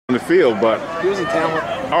field, but he was a talent.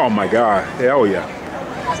 Oh my God! Hell yeah!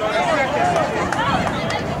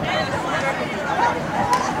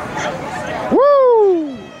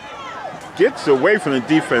 Woo! Gets away from the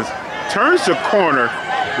defense, turns the corner,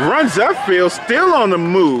 runs upfield, still on the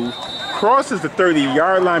move, crosses the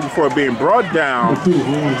 30-yard line before being brought down. The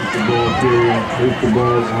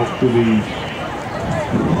ball out to the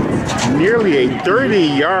nearly a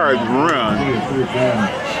 30-yard run.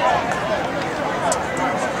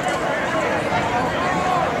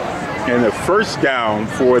 And a first down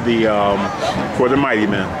for the Mighty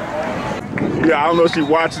Men. Yeah, I don't know if she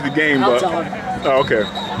watches the game, but oh, okay.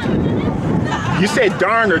 You said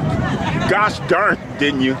darn or gosh darn,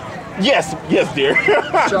 didn't you? Yes, yes, dear.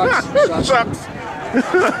 Shucks. Shucks.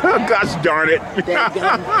 Gosh darn it.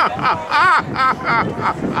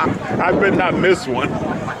 I better not miss one.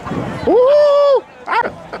 Woo!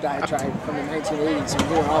 Guy tried from the 1980s.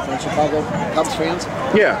 We were off in Chicago Cubs fans.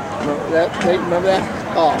 Yeah. Remember that?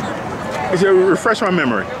 Oh. Refresh my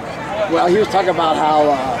memory. Well, he was talking about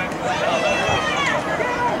how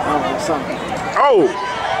something. Oh!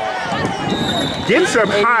 Gets up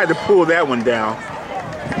high to pull that one down.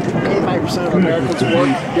 85% of Americans work.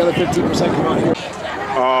 The other 15% come out here.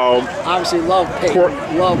 Obviously, love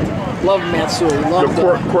Peyton. Love Matsui. Love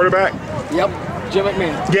the quarterback. Yep. Jim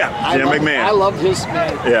McMahon. Yeah, Jim McMahon. I love his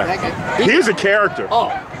man. Yeah. He's a character.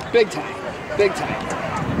 Oh, big time. Big time.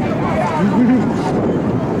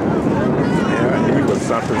 Yeah, he was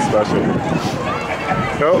something special.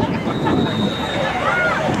 Oh.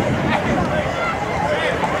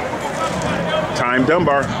 Time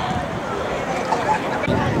Dunbar.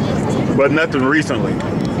 But nothing recently.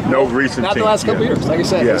 No recent Not the last couple years. Like I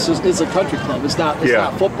said, it's a country club. It's not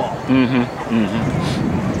football.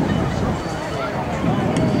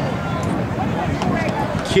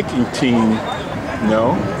 Kicking team,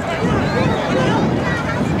 no.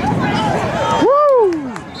 Woo!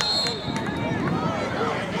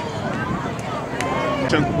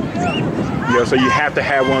 Yeah, so you have to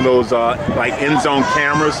have one of those like end zone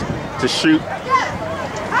cameras to shoot.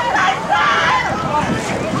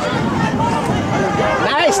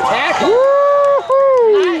 Nice tackle.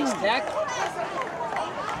 Woo-hoo! Nice tackle.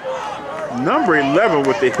 Number 11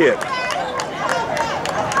 with the hit.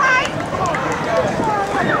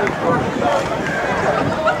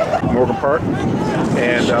 Morgan Park.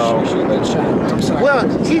 And well,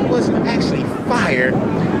 he wasn't actually fired.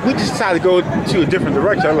 We just decided to go to a different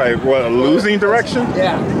direction. I'm like, what, a losing direction?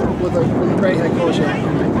 Yeah, with a great head coach.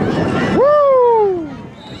 Woo!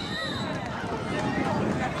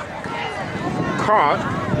 Caught.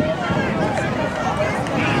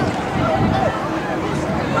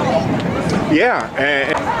 Yeah,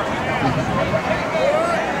 and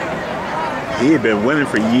he had been winning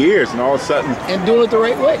for years, and all of a sudden, and doing it the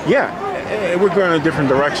right way. Yeah, we're going in a different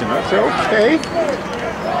direction. I said, okay.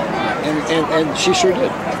 And she sure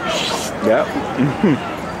did. Yeah.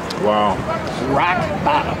 Wow. Rock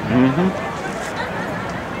bottom.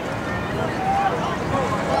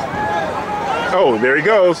 Oh, there he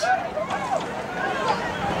goes.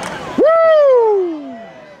 Woo!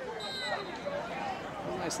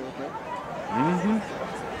 Nice little hit.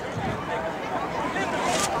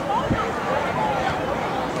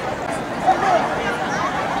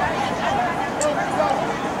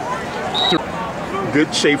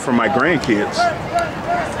 Good shape for my grandkids.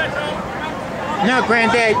 Now,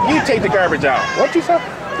 Granddad, you take the garbage out. What you say?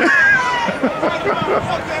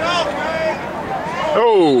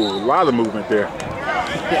 Oh, a lot of movement there.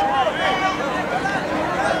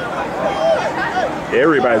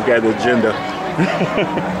 Everybody's got an agenda.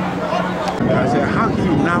 I said, how can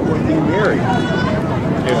you not want to be married?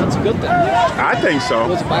 Yeah, that's a good thing. I think so.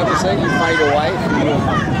 What's the Bible say? You find a wife,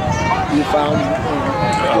 you found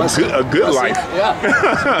a good life. Yeah.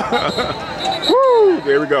 Woo!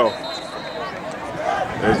 There we go.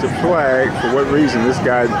 There's the flag. For what reason? This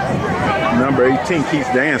guy, number 18, keeps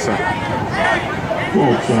dancing.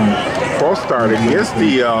 False start against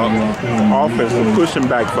the offense for pushing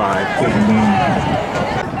back 5.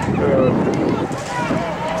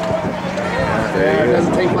 Yeah, it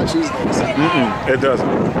doesn't take much these days. It doesn't.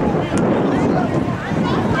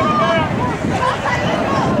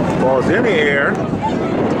 Ball's in the air.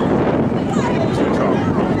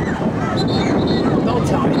 Don't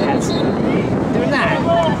tell me that. They're not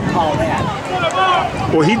called that.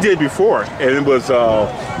 Well, he did before, and it was a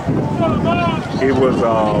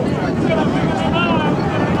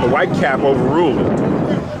white cap overruled it.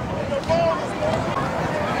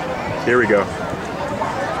 Here we go.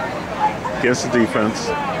 Against the defense.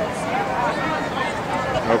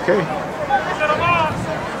 Okay.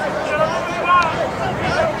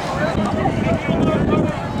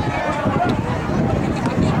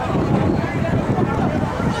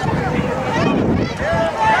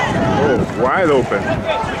 wide open.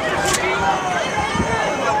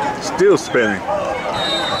 Still spinning.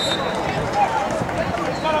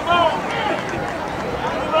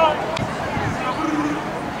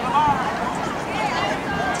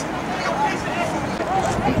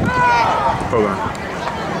 Hold on.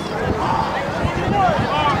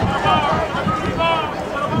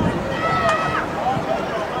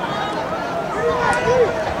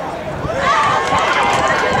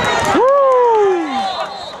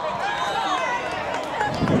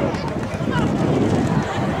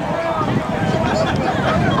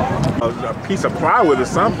 A piece of plywood or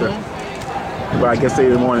something, but I guess they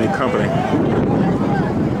didn't want any company.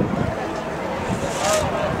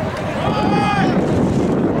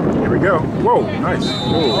 Here we go. Whoa, nice.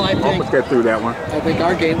 Whoa, well, almost got through that one. I think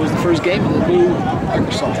our game was the first game of the new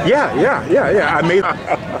Microsoft. Yeah. I made.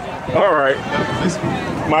 All right.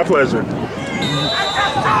 My pleasure.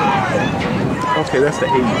 Okay, that's the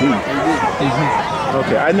AD.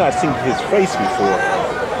 Okay, I know I've seen his face before,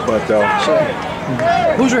 but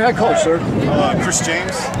who's your head coach, sir? Chris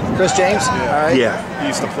James. Chris James? Yeah. All right. Yeah. He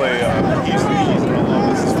used to play, this is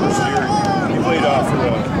his first year. He played at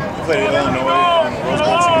Illinois on the Rose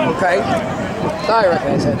Bowl team. Okay. I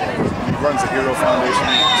recognize that. He runs the Hero Foundation.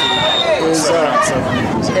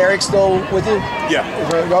 Is Eric still with you? Yeah.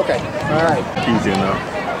 Okay. All right. Easy enough.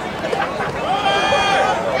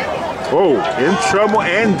 Oh, in trouble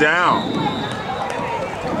and down.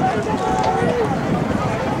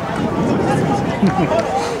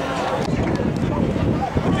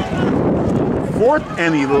 Fourth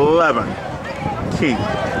and 11. King.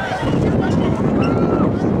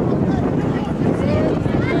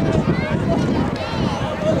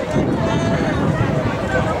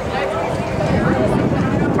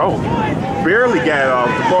 Oh, barely got it off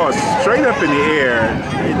the ball, straight up in the air.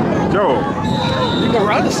 Joe. You can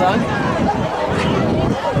run it, son.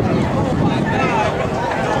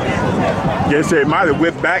 Guess it might have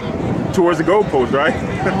whipped back towards the goalpost, right?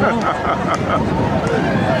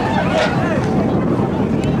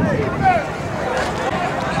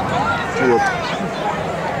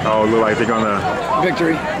 Oh, look like they're gonna.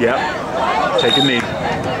 Victory. Yep. Take a knee.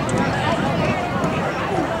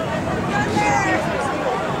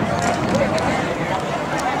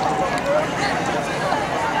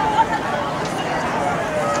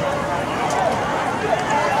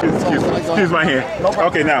 Excuse my hand.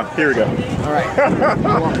 Okay, now, here we go. All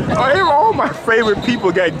right. All my favorite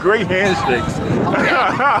people got great handshakes.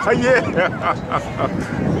 Yeah.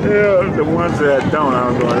 Yeah, the ones that don't,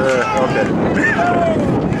 I'm going, okay.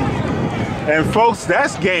 And folks,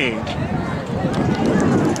 that's game.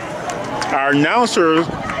 Our announcer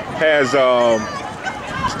has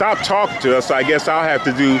stopped talking to us, so I guess I'll have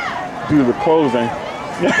to do the closing.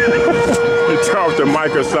 Turn off the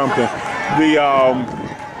mic or something.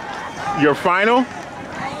 Your final,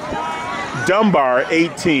 Dunbar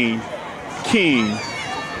 18, King.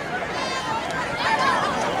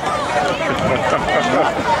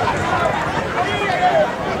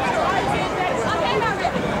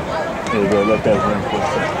 There you go, let that run for a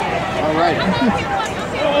second. All right.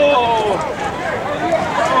 Oh,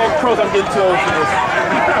 Crows, I'm getting too old for this.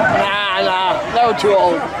 Nah, never too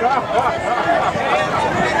old.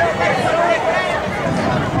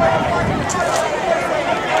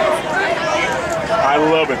 I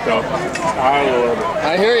love it though. I love it.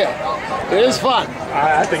 I hear you. It is fun.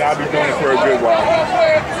 I think I'll be doing it for a good while.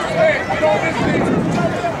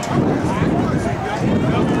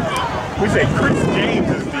 We say Chris James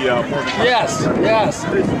is the Yes.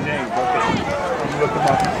 Chris James. Okay. I'm looking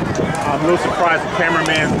up. I'm a little surprised the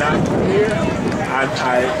cameraman's not here.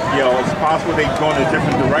 It's possible they're going in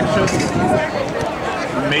different directions.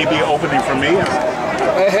 Maybe opening for me.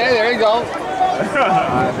 Hey, there you go.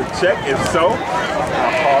 The check, if so,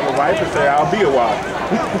 I'll call the wife and say I'll be a while.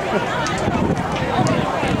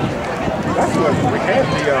 That's what we had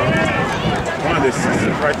one of the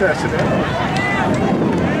sisters right there.